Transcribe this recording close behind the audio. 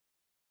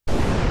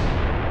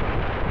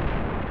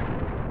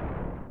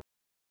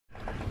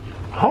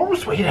Home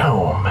sweet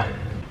home.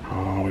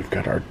 Oh, we've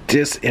got our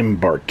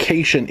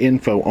disembarkation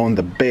info on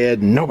the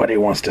bed. Nobody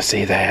wants to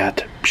see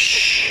that.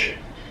 Psh.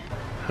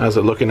 How's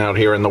it looking out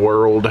here in the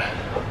world? Good.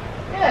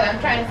 I'm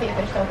trying to see if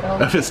they're still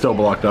filled. If it's still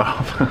blocked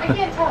off. I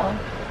can't tell.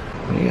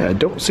 Yeah, I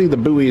don't see the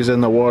buoys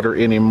in the water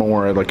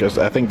anymore. Like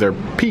I think their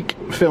peak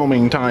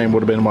filming time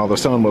would have been while the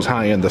sun was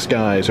high in the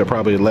sky, so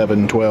probably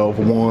 11, 12,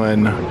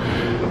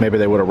 1. Maybe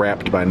they would have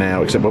wrapped by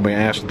now, except when we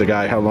asked the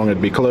guy how long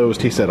it'd be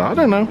closed, he said, I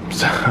don't know.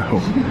 So,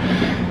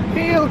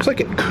 yeah, it looks like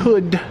it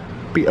could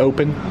be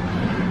open.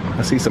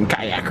 I see some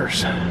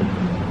kayakers.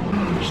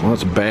 So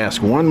let's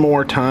bask one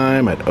more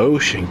time at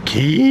Ocean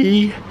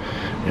Cay.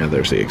 Yeah,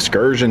 there's the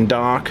excursion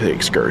dock, the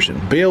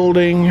excursion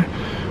building.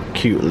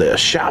 Cute little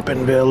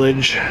shopping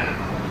village.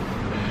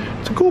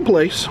 It's a cool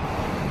place.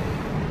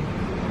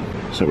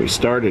 So we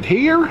started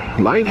here,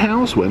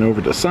 Lighthouse, went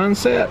over to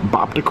Sunset,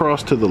 bopped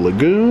across to the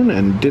lagoon,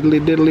 and diddly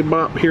diddly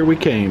bop, here we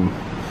came.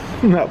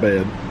 Not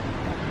bad.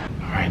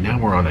 Alright, now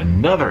we're on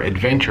another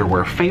adventure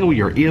where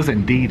failure is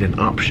indeed an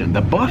option.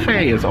 The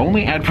buffet is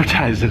only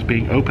advertised as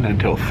being open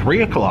until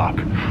 3 o'clock.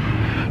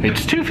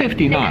 It's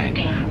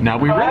 $2.59. Now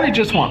we really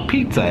just want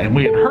pizza, and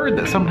we had heard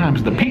that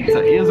sometimes the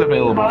pizza is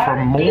available for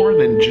more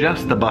than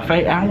just the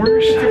buffet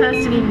hours. It's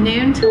supposed to be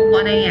noon till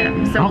 1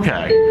 a.m. So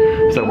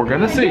okay, so we're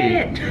gonna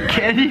see,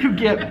 can you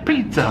get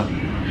pizza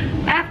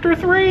after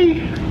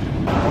 3?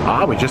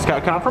 Ah, we just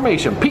got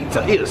confirmation.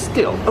 Pizza is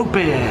still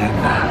open.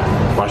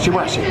 Washy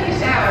washy.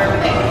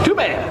 Too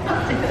bad.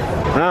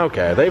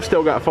 Okay, they've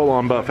still got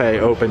full-on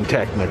buffet open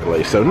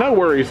technically, so no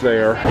worries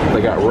there.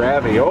 They got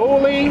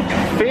ravioli,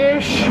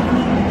 fish,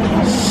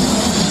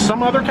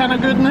 some other kind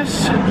of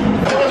goodness.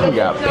 We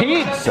got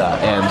pizza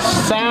and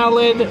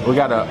salad. We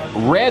got a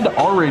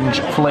red-orange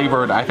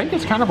flavored, I think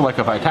it's kind of like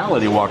a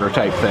Vitality water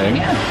type thing.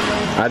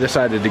 I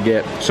decided to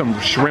get some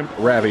shrimp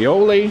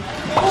ravioli,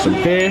 some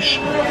fish,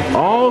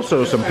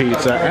 also some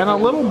pizza, and a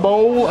little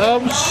bowl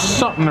of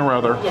something or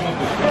other.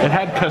 It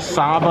had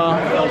cassava.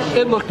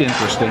 It looked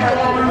interesting.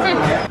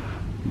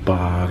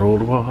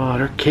 Bottled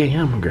water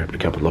can. Grabbed a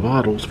couple of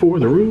bottles for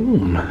the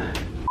room.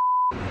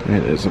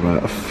 It is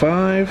about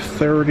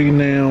 5:30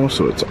 now,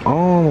 so it's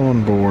all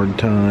on board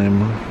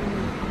time.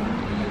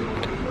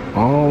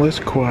 All is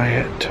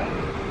quiet.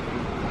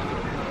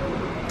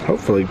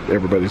 Hopefully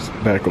everybody's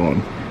back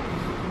on.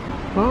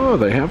 Oh,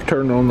 they have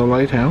turned on the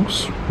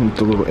lighthouse with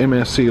the little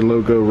MSC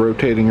logo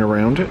rotating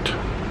around it.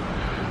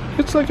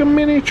 It's like a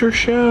miniature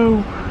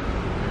show.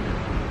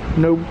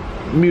 No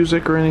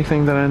music or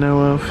anything that I know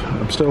of.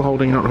 I'm still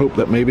holding out hope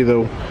that maybe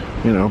they'll,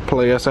 you know,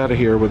 play us out of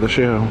here with a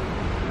show.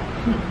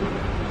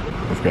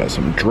 We've got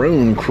some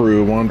drone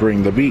crew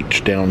wandering the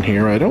beach down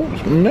here. I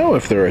don't know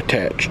if they're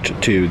attached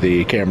to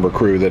the camera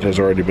crew that has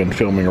already been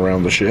filming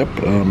around the ship.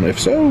 If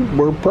so,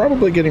 we're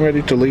probably getting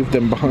ready to leave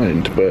them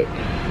behind, but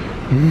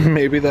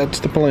maybe that's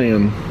the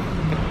plan.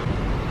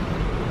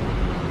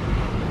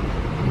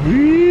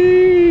 Whee!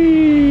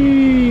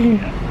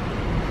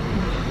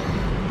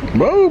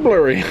 Whoa,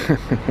 blurry!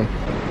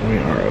 We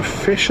are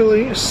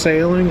officially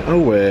sailing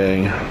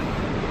away.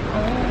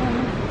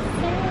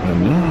 I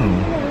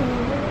know.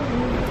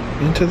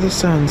 Into the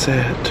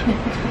sunset.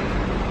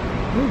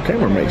 Ooh,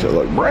 camera makes it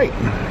look bright.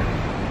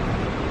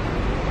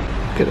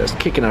 Look at us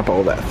kicking up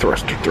all that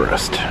thruster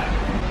thrust.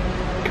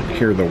 Can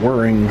hear the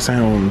whirring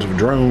sounds of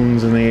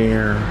drones in the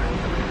air.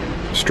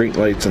 Street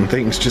lights and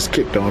things just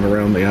kicked on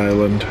around the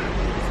island.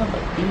 Sounds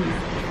like bees.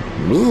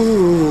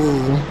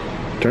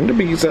 Bzzz. Turn the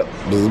bees up.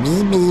 Bzz,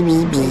 bzz, bzz,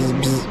 bzz, bzz,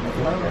 bzz.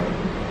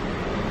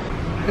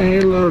 Hey,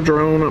 little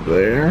drone up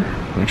there.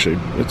 Actually,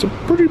 it's a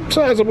pretty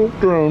sizable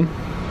drone.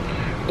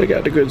 They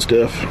got the good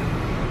stuff.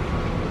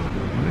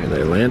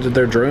 They landed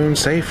their drone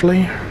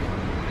safely.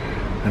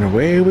 And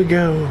away we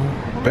go.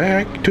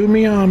 Back to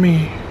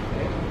Miami.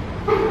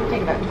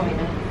 Take about 20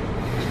 minutes.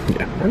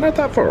 Yeah, we're not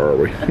that far, are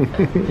we?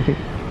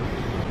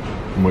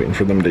 I'm waiting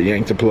for them to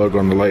yank the plug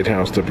on the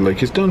lighthouse to be like,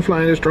 he's done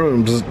flying his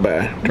drone. Bzz,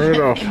 bye. Turn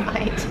it off.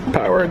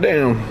 Power it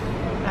down.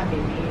 That'd be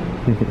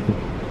mean.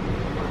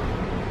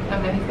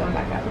 Oh no, he's going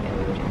back out again.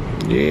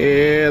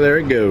 Yeah, there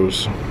it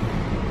goes.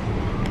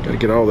 Gotta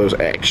get all those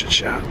action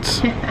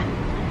shots.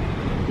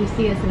 You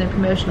see us in the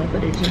promotional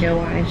footage, you know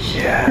why.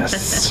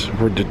 Yes,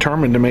 we're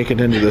determined to make it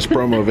into this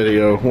promo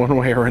video one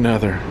way or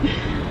another.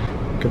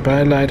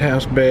 Goodbye,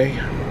 Lighthouse Bay.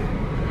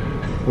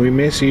 We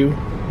miss you,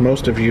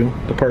 most of you,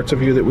 the parts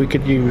of you that we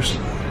could use.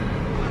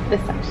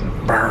 This section.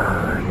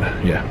 Burn.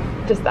 Yeah.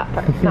 Just that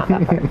part, not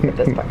that part, but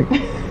this part.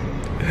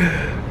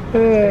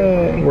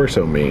 We're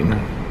so mean.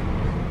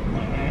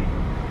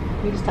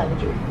 We just tell the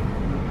truth.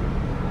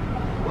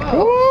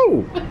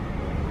 Whoa!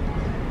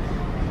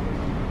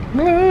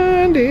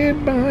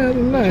 Blinded by the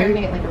light. Trying to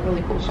get like a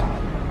really cool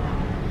shot.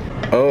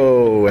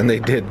 Oh, and they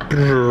did.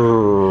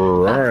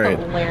 All right.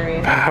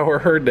 Hilarious. Power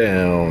her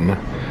down.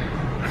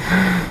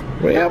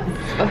 Well,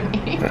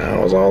 that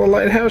was all the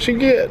lighthouse you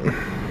get.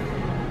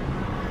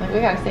 Like,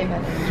 we gotta save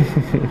that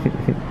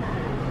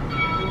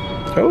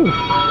energy.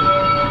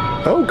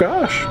 Oh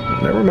gosh.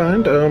 Never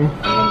mind. Are you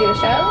gonna do a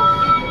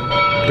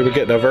show? Do we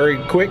get a very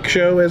quick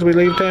show as we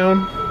leave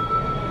town?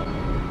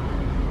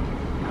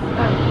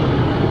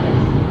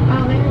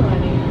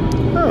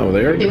 Oh,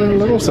 they're doing a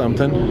little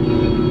something.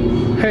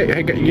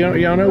 Hey,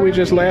 y'all know we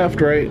just left,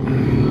 right? For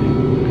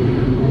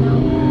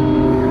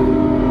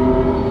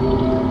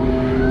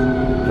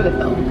the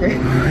film crew.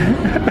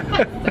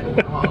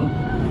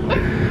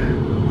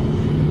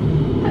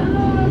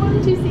 Why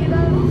did you see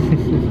that?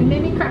 You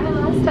made me cry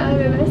last time,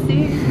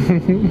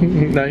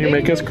 MSC. Now you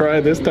make us cry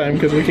this time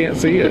because we can't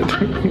see it.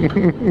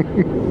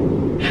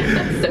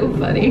 That's so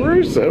funny.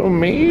 We're so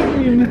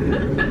mean.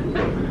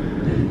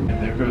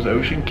 There goes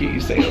Ocean Cay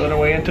sailing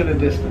away into the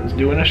distance,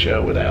 doing a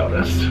show without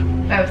us.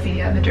 Oh, see,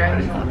 yeah, the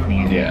drone's not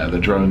funny. Yeah, the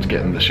drone's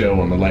getting the show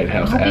on the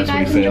lighthouse as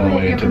we sail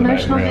away into the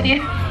background. You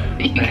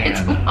get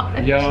to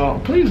watch. Y'all,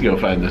 please go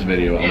find this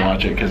video and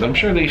watch it, because I'm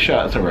sure these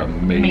shots are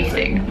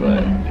amazing.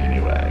 But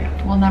anyway.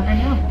 We'll never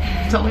know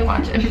until we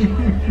watch it.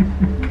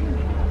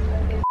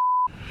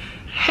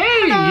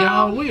 Hey,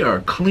 y'all, we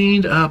are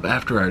cleaned up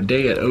after our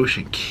day at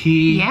Ocean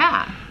Cay.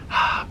 Yeah.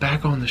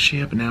 Back on the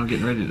ship and now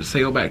getting ready to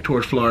sail back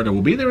towards Florida.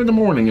 We'll be there in the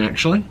morning,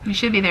 actually. We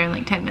should be there in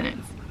like 10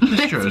 minutes.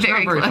 That's true, it's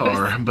not very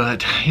far.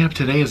 But, yep,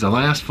 today is the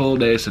last full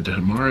day, so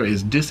tomorrow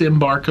is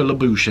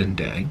Debarkation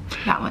Day.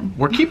 That one.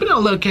 We're keeping it a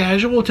little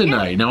casual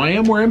tonight. Now, I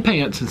am wearing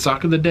pants and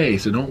sock of the day,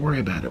 so don't worry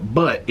about it.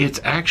 But it's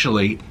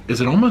actually, is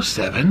it almost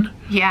 7?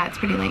 Yeah, it's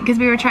pretty late, because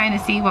we were trying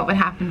to see what would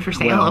happen for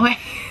Sailaway.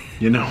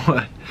 You know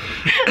what?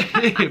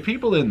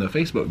 People in the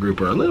Facebook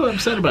group are a little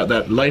upset about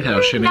that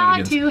lighthouse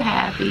shenanigans. Not too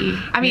happy.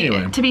 I mean,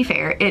 anyway. To be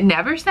fair, it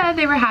never said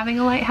they were having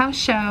a lighthouse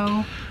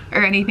show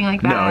or anything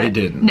like that. No, it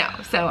didn't. No,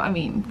 so I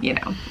mean, you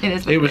know, it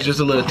is what it was just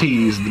a little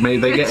tease.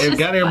 It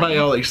got everybody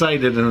all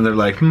excited, and they're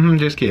like,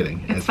 just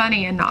kidding. It's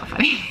funny and not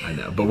funny. I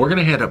know, but we're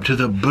gonna head up to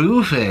the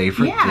buffet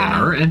for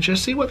dinner and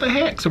just see what the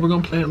heck. So we're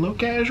gonna play a little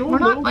casual. We're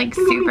not like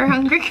super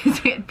hungry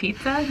because we had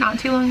pizza not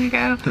too long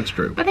ago. That's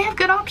true. But they have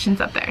good options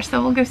up there,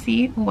 so we'll go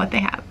see what they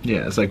have.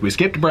 Yeah, it's like we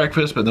skipped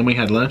breakfast, but then we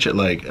had lunch at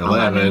like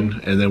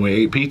 11 and then we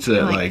ate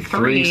pizza at like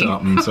 3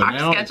 something. So our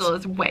now schedule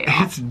is way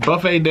off. It's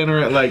buffet dinner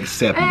at like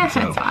 7.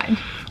 So that's fine.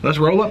 Let's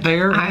roll up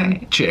there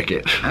and check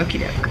it.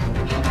 Okie doke.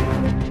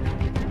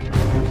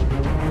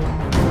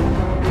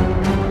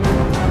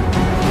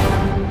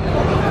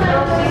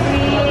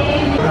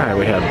 Alright,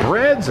 we have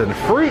breads and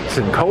fruits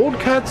and cold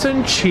cuts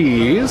and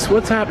cheese.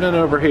 What's happening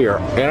over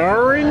here?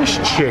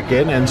 Orange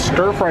chicken and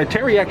stir-fried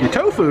teriyaki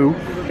tofu.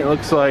 It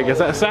looks like, is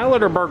that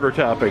salad or burger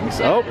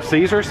toppings? Oh,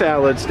 Caesar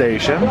salad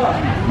station.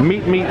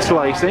 Meat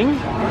slicing.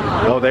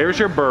 Oh, there's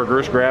your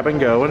burgers, grab and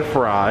go, and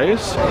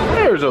fries.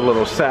 There's a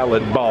little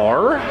salad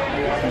bar.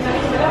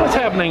 What's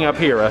happening up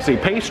here? I see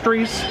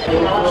pastries.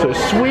 So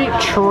sweet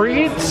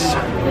treats.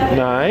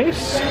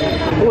 Nice.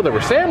 Oh, there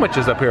were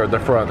sandwiches up here at the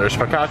front. There's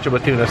focaccia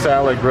with tuna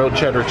salad, grilled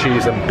cheddar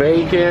cheese and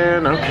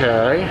bacon.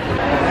 Okay.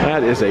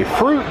 That is a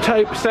fruit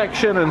type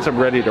section and some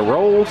ready to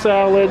roll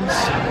salads.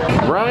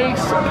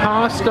 Rice,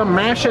 pasta,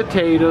 mashed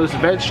potatoes,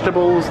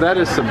 vegetables. That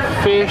is some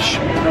fish.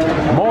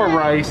 More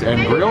rice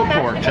and grilled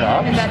pork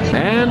chops.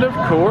 And of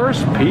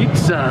course,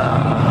 pizza.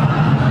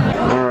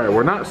 Alright,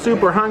 we're not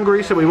super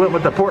hungry, so we went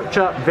with the pork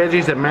chop,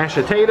 veggies, and mashed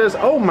potatoes.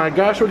 Oh my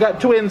gosh, we got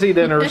twinsy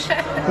dinners.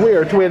 We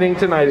are twinning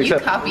tonight. You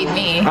except copied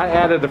me. I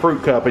added the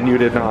fruit cup and you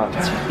did not.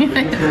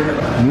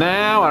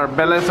 Now our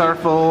bellies are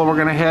full. We're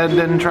gonna head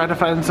and try to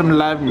find some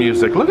live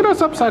music. Look at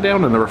us upside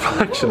down in the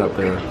reflection up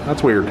there.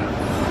 That's weird.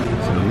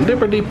 So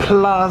Liberty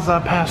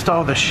Plaza past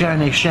all the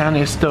shiny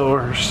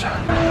stores.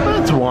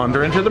 Let's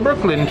wander into the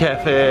Brooklyn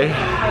Cafe.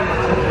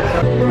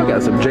 We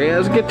got some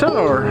jazz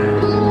guitar.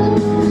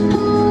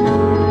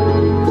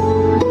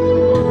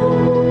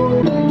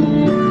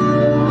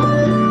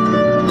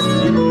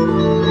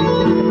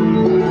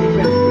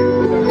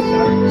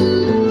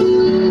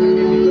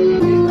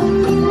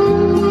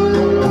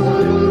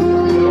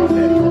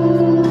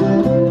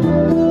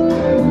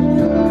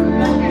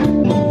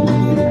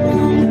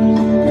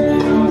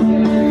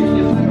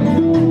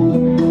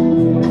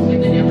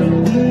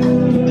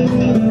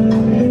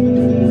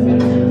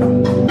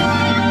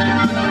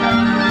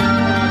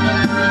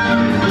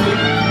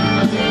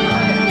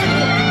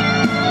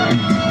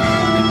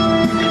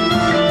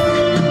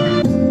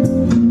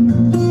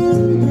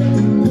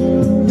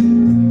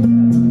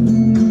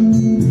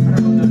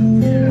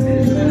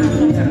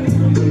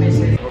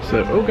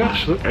 Oh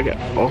gosh, look, I got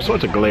all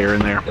sorts of glare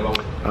in there.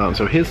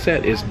 So his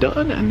set is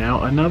done, and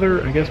now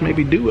another, I guess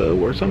maybe duo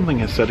or something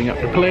is setting up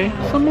to play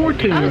some more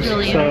tunes. That was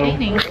really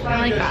entertaining. I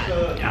like that.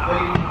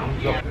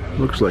 Yeah.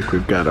 Looks like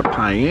we've got a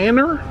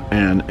piano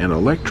and an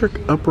electric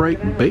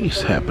upright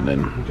bass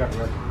happening.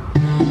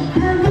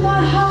 And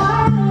my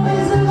heart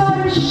is a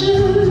lot of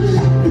shoes.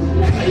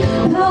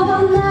 No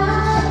one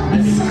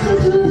else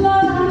to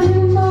love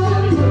you more.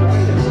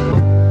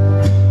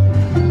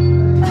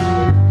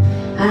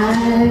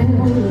 I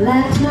will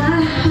let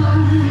my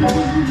heart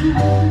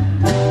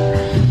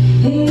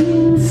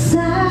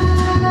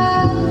inside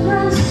San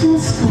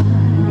Francisco.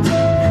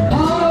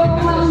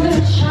 Oh, on the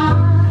charm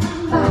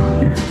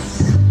box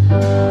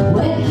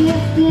where you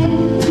feel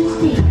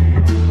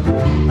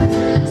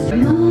the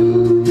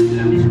moon.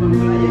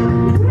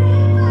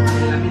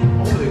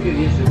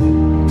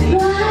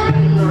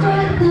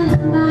 Bright the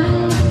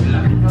night.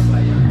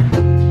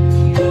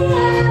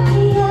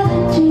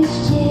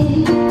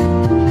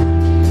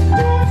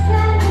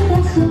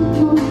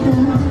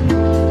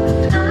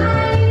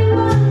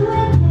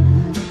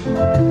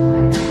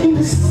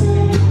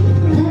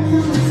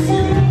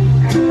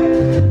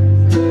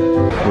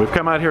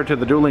 out here to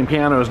the dueling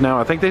pianos now.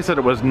 I think they said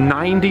it was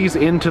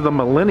 90s into the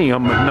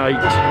millennium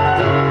night.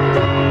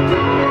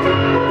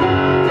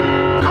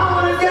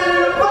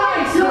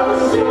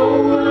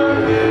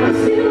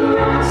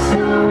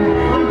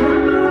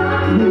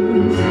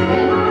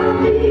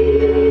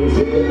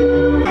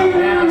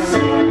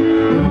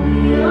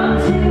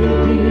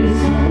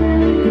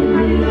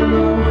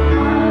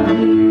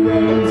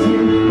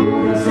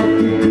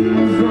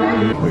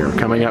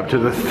 Coming up to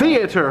the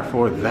theater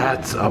for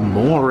That's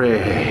Amore,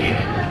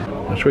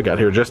 which we got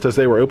here just as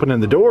they were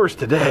opening the doors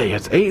today.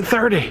 It's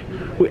 8:30.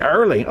 We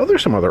early. Oh,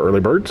 there's some other early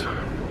birds.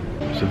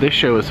 So this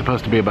show is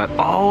supposed to be about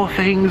all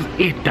things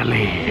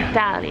Italy.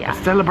 Italia.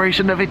 A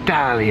celebration of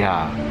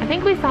Italia. I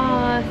think we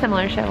saw a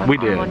similar show in We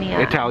did. Harmonia.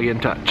 Italian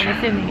Touch. I'm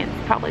assuming it's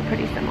probably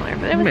pretty similar,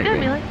 but it was good.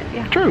 We liked it,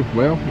 yeah. True.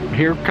 Well,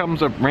 here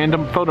comes a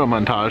random photo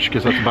montage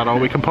because that's about all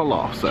we can pull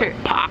off. So, True.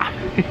 pa.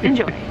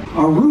 Enjoy.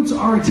 Our roots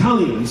are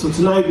Italian, so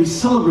tonight we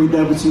celebrate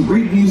that with some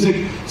great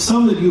music,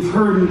 some that you've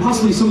heard and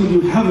possibly some that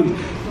you haven't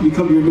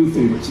become your new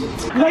favorites.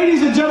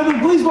 Ladies and gentlemen,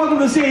 please welcome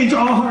to the stage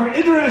all our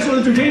international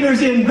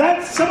entertainers in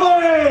That's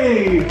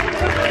Amore!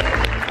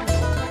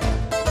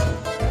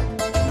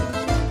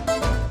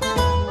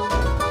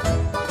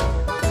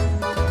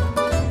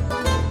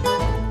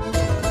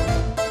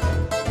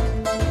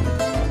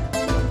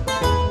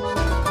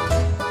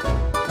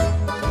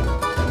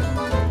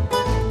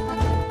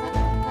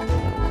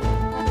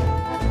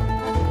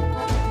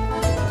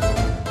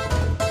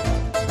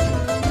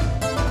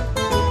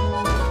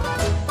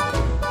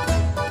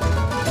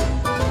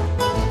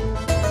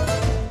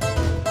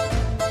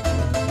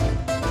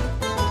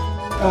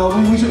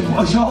 We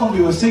wish all of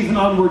you a safe and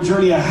onward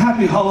journey, a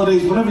happy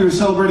holidays, whatever you're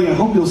celebrating. I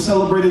hope you'll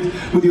celebrate it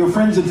with your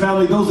friends and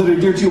family, those that are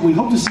dear to you. We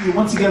hope to see you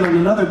once again on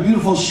another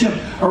beautiful ship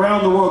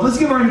around the world. Let's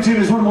give our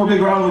entertainers one more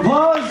big round of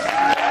applause.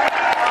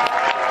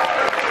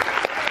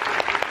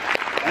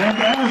 And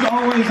as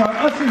always, our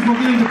ushers will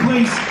get into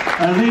place.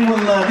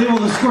 They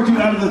will escort you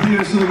out of the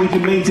theater so that we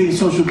can maintain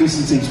social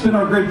distancing. It's been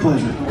our great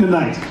pleasure. Good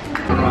night.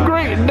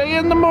 Great day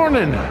in the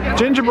morning.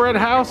 Gingerbread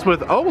house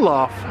with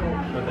Olaf.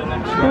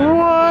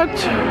 What?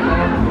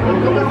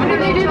 When did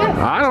they do this?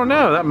 I don't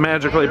know. That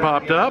magically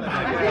popped up.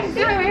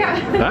 Yeah.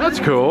 That's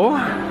cool.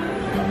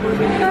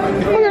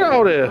 Look at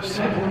all this.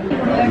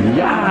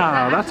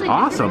 Yeah, that's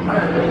awesome.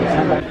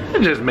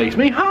 It just makes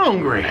me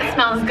hungry. It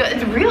smells good.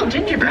 It's real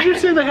gingerbread. Did you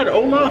see they had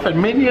Olaf and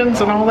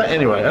Minions and all that?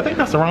 Anyway, I think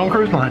that's the wrong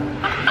cruise line.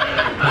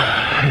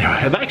 Anyway,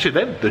 and actually,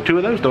 the two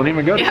of those don't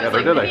even go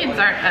together, do they? Minions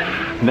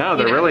aren't No,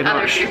 they're really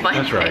not.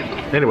 That's right.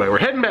 Anyway, we're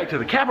heading back to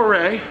the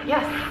Cabaret.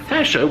 Yes.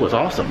 That show was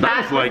awesome.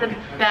 That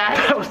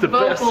was the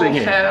best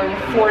singing show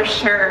for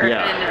sure.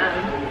 Yeah.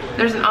 And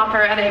there's an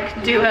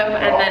operatic duo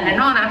and then a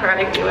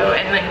non-operatic duo,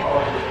 and like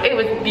it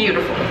was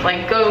beautiful.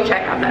 Like, go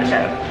check out that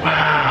show.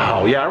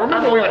 Wow. Yeah, I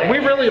remember we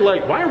really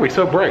liked. Why are we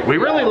so bright? We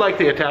really liked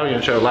the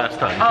Italian show last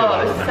time.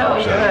 Oh, it was so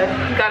good.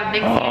 We got a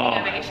big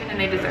standing ovation, and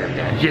they deserved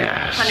it.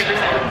 Yes.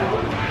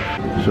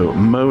 100%. So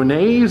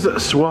Monet's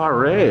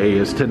soiree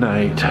is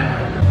tonight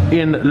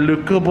in Le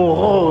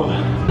Cabaret.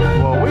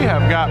 Well, we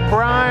have got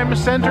prime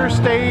center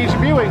stage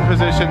viewing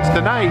positions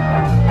tonight.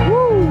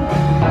 Woo!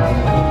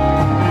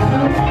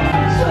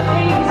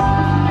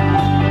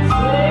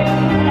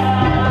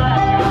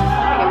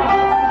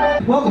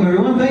 Welcome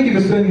everyone, thank you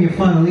for spending your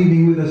final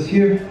evening with us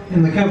here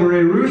in the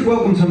Cabaret Rouge.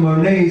 Welcome to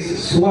Monet's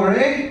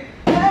soiree.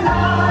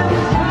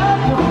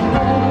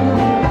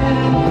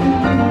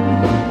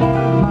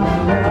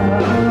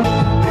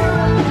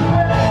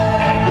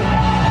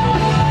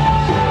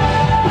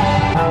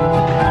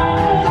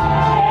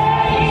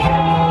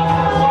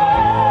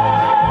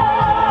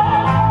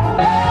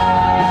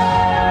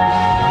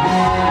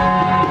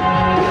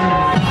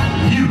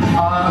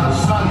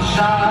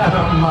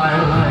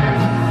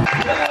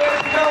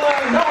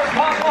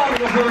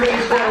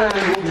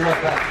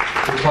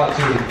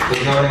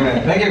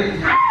 Thank you.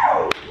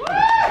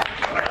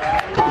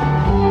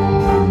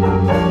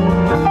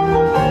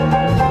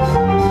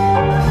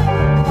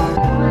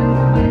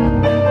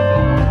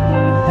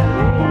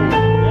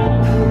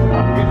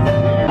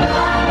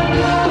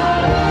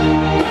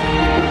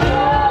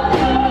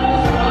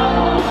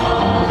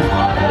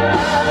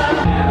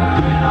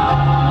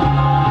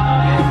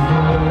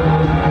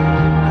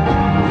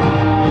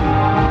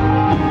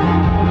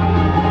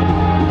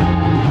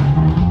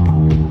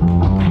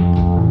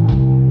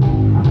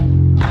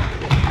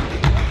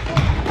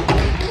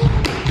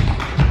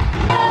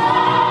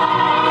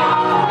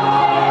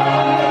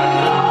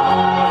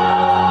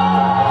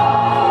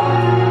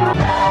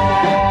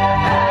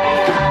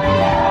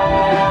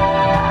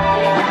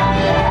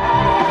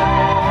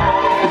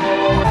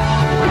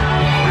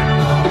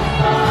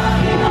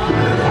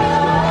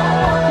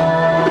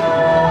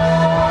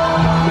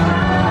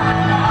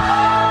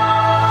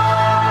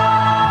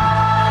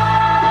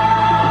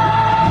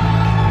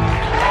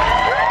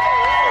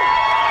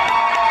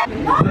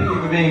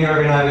 Being here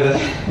every night with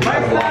us.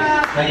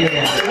 Thank you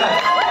again.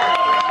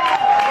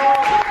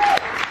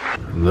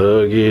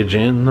 Luggage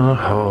in the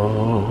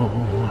hall.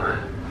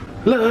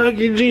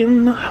 Luggage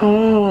in the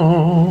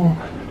hall.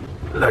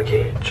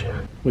 Luggage.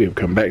 We have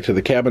come back to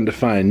the cabin to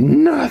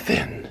find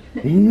nothing.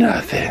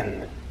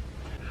 Nothing.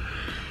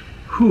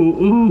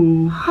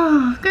 Ooh.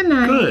 Oh, good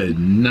night. Good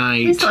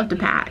night. We still have to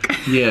pack.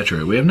 Yeah,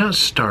 true. We have not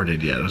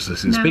started yet.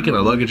 Speaking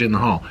of luggage in the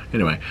hall.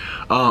 Anyway,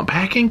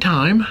 packing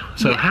time.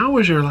 So how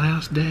was your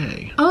last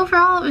day?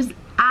 Overall, it was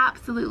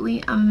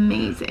absolutely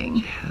amazing.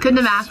 Yes. Couldn't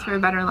have asked for a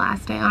better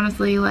last day,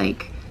 honestly.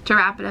 Like, to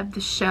wrap it up,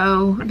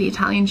 the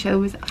Italian show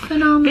was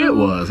phenomenal. It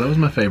was. That was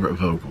my favorite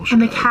vocal show.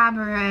 And the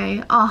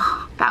cabaret,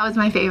 oh, that was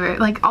my favorite.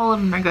 Like, all of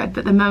them are good,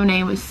 but the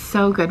Monet was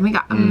so good. We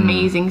got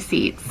amazing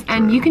seats.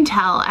 And you can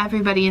tell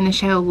everybody in the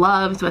show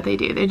loves what they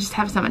do. They just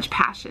have so much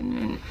passion,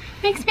 and it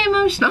makes me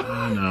emotional.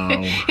 I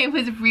know. It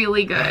was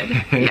really good.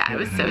 Yeah, it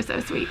was so, so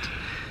sweet.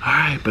 All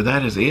right, but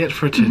that is it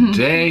for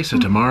today. So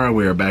tomorrow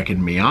we are back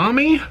in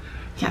Miami.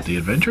 Yes. The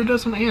adventure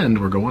doesn't end.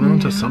 We're going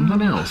on to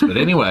something else. But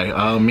anyway,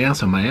 yeah,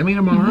 so Miami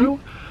tomorrow.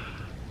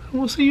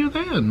 We'll see you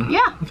then.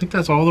 Yeah. I think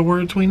that's all the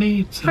words we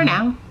need. So. For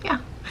now, yeah.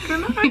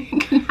 Good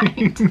night. Good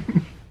night.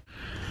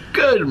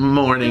 Good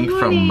morning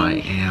from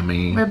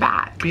Miami. We're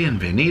back.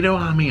 Bienvenido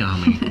a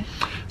Miami.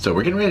 So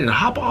we're getting ready to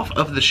hop off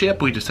of the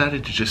ship. We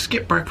decided to just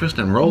skip breakfast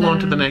and roll on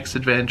to the next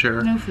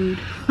adventure. No food.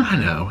 I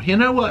know. You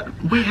know what?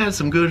 We had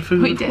some good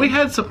food. We did. We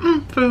had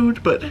some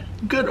food, but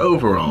good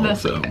overall.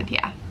 Mostly good,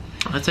 yeah.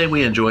 I'd say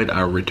we enjoyed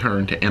our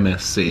return to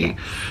MSC. Yeah.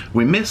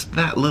 We missed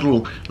that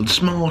little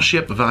small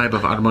ship vibe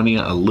of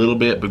Armonia a little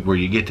bit, but where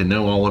you get to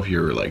know all of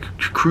your like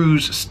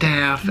cruise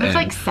staff. There's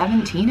like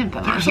 17 of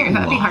them out here.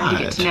 That'd be hard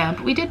to get to know,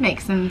 but we did make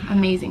some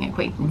amazing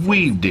acquaintances.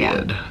 We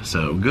did. Yeah.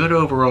 So good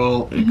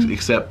overall,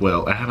 except,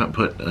 well, I haven't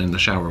put in the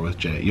shower with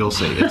Jay. You'll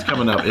see. It's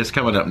coming up. It's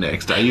coming up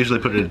next. I usually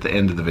put it at the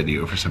end of the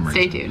video for some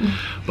reason. Stay tuned.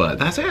 But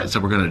that's it. So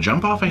we're going to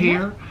jump off of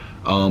here.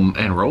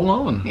 And roll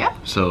on. Yeah.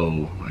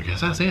 So I guess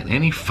that's it.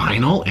 Any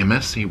final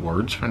MSC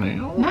words for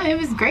now? No, it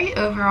was great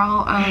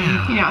overall.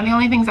 You know, and the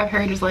only things I've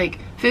heard is like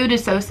food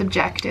is so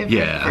subjective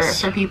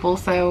for people.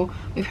 So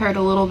we've heard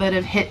a little bit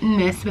of hit and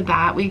miss with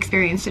that. We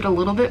experienced it a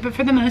little bit, but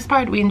for the most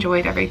part, we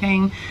enjoyed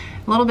everything.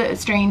 A little bit of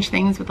strange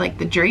things with like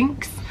the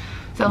drinks.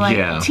 So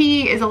like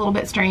tea is a little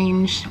bit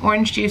strange.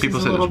 Orange juice is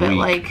a little bit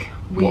like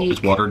weak.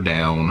 It's watered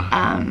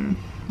down.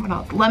 What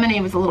else?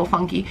 Lemonade was a little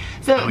funky.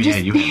 So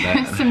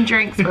just some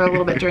drinks were a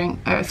little bit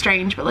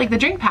strange, but like the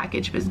drink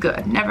package was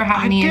good. Never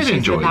had any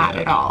issues with that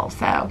at all.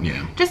 So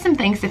just some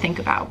things to think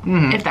about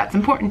if that's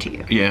important to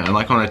you. Yeah, and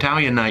like on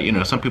Italian night, you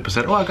know, some people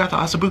said, "Oh, I got the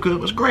ossobuco, it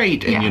was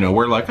great," and you know,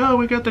 we're like, "Oh,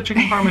 we got the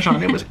chicken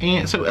parmesan, it was."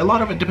 So a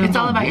lot of it depends. It's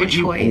all on about what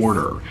your choice. You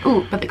order.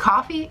 Ooh, but the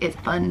coffee is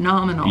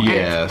phenomenal.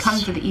 Yes, and it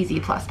comes with the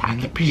Easy Plus package.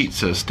 And the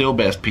pizza, still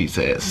best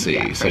pizza at sea.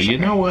 Yeah, so you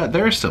know what?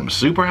 There's some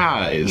super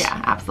highs.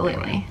 Yeah,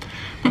 absolutely. Anyway.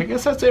 I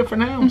guess that's it for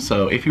now.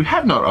 So if you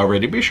have not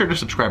already, be sure to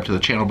subscribe to the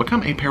channel,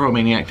 become a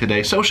Pyromaniac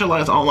today,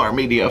 socialize all our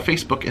media,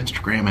 Facebook,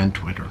 Instagram, and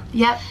Twitter.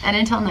 Yep, and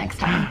until next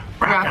time,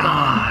 rock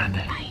on.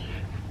 Bye.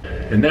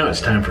 And now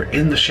it's time for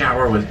In the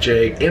Shower with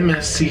Jay,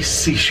 MSC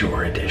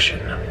Seashore edition.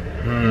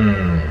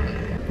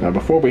 Now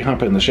before we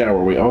hop in the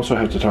shower, we also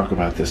have to talk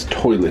about this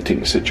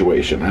toileting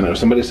situation. I know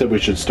somebody said we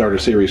should start a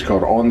series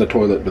called On the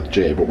Toilet with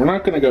Jay, but we're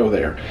not going to go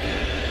there.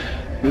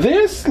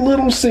 This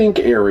little sink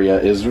area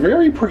is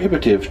very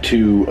prohibitive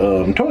to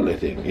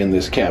toileting in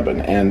this cabin,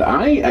 and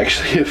I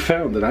actually have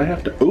found that I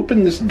have to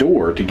open this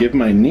door to give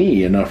my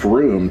knee enough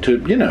room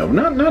to, you know,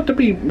 not to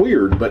be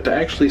weird, but to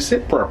actually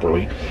sit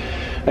properly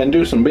and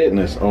do some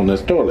business on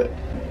this toilet.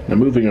 Now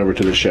moving over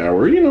to the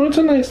shower, you know, it's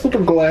a nice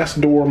little glass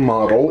door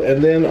model,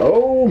 and then,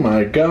 oh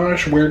my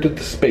gosh, where did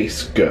the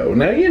space go?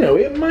 Now, you know,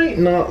 it might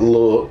not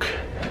look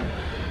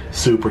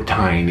super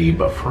tiny,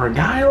 but for a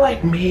guy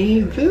like me,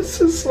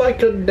 this is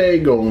like a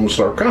daggone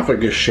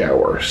sarcophagus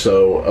shower.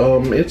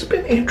 So it's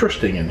been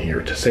interesting in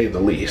here, to say the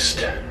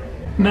least.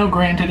 Now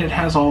granted, it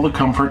has all the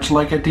comforts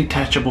like a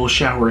detachable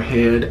shower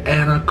head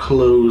and a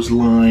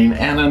clothesline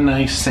and a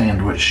nice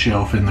sandwich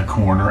shelf in the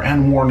corner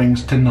and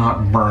warnings to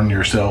not burn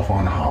yourself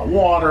on hot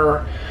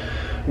water,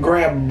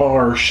 grab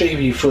bar,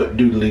 shavy foot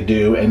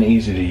doodly-doo, and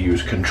easy to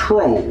use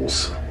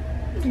controls.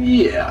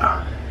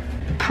 Yeah.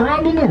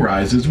 Problem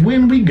arises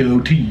when we go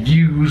to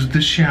use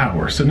the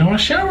shower. So now a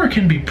shower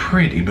can be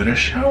pretty, but a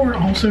shower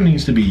also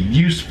needs to be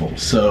useful.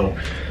 So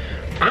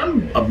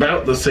I'm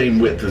about the same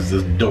width as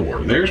this door.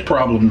 There's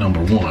problem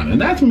number one,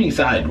 and that's me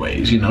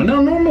sideways. You know,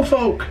 now normal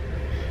folk,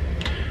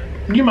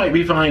 you might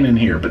be fine in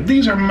here, but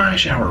these are my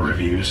shower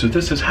reviews. So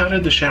this is how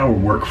did the shower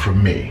work for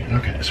me.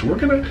 Okay, so we're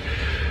gonna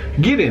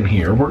get in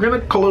here. We're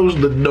gonna close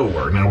the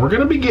door. Now we're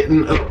gonna be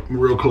getting up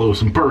real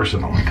close and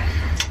personal.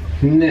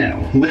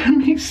 Now, let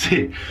me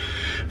see.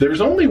 There's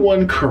only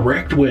one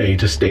correct way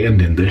to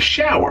stand in this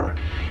shower,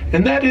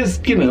 and that is,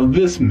 you know,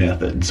 this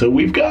method. So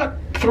we've got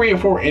 3 or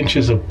 4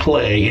 inches of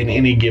play in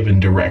any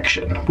given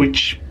direction,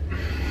 which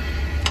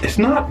is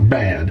not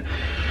bad.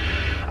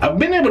 I've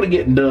been able to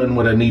get done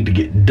what I need to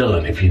get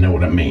done, if you know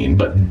what I mean,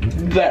 but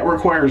that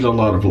requires a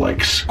lot of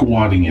like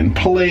squatting in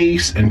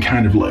place and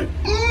kind of like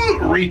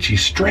reachy,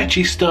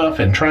 stretchy stuff,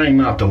 and trying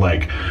not to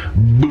like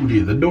booty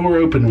the door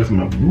open with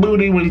my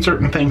booty when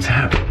certain things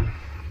happen.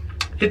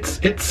 It's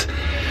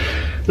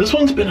This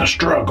one's been a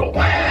struggle.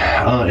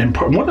 And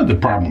one of the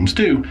problems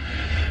too,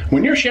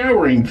 when you're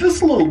showering,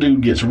 this little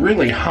dude gets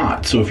really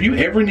hot. So if you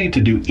ever need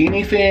to do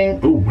anything,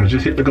 oh, I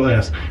just hit the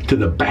glass, to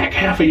the back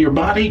half of your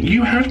body,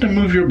 you have to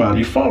move your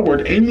body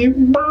forward and you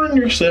burn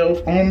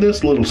yourself on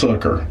this little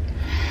sucker.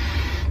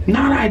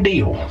 Not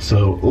ideal.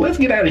 So let's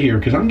get out of here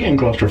because I'm getting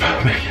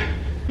claustrophobic.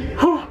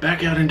 Whew,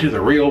 back out into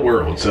the real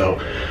world. So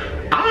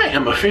I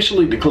am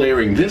officially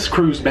declaring this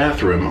cruise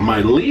bathroom my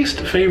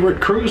least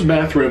favorite cruise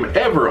bathroom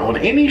ever on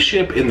any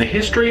ship in the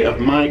history of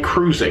my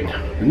cruising.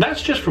 And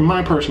that's just for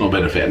my personal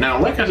benefit.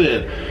 Now, like I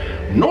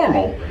said,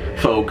 normal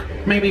folk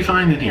may be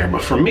fine in here,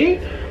 but for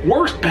me,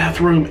 worst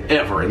bathroom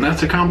ever. And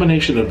that's a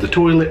combination of the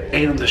toilet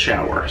and the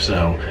shower.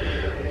 So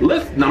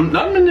I'm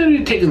not going to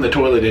be taking the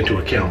toilet into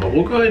account, but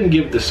we'll go ahead and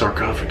give the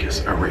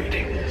sarcophagus a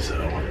rating. So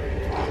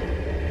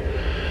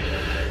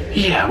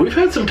yeah, we've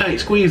had some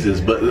tight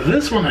squeezes, but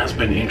this one has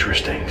been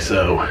interesting.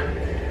 So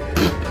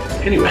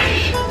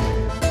anyway.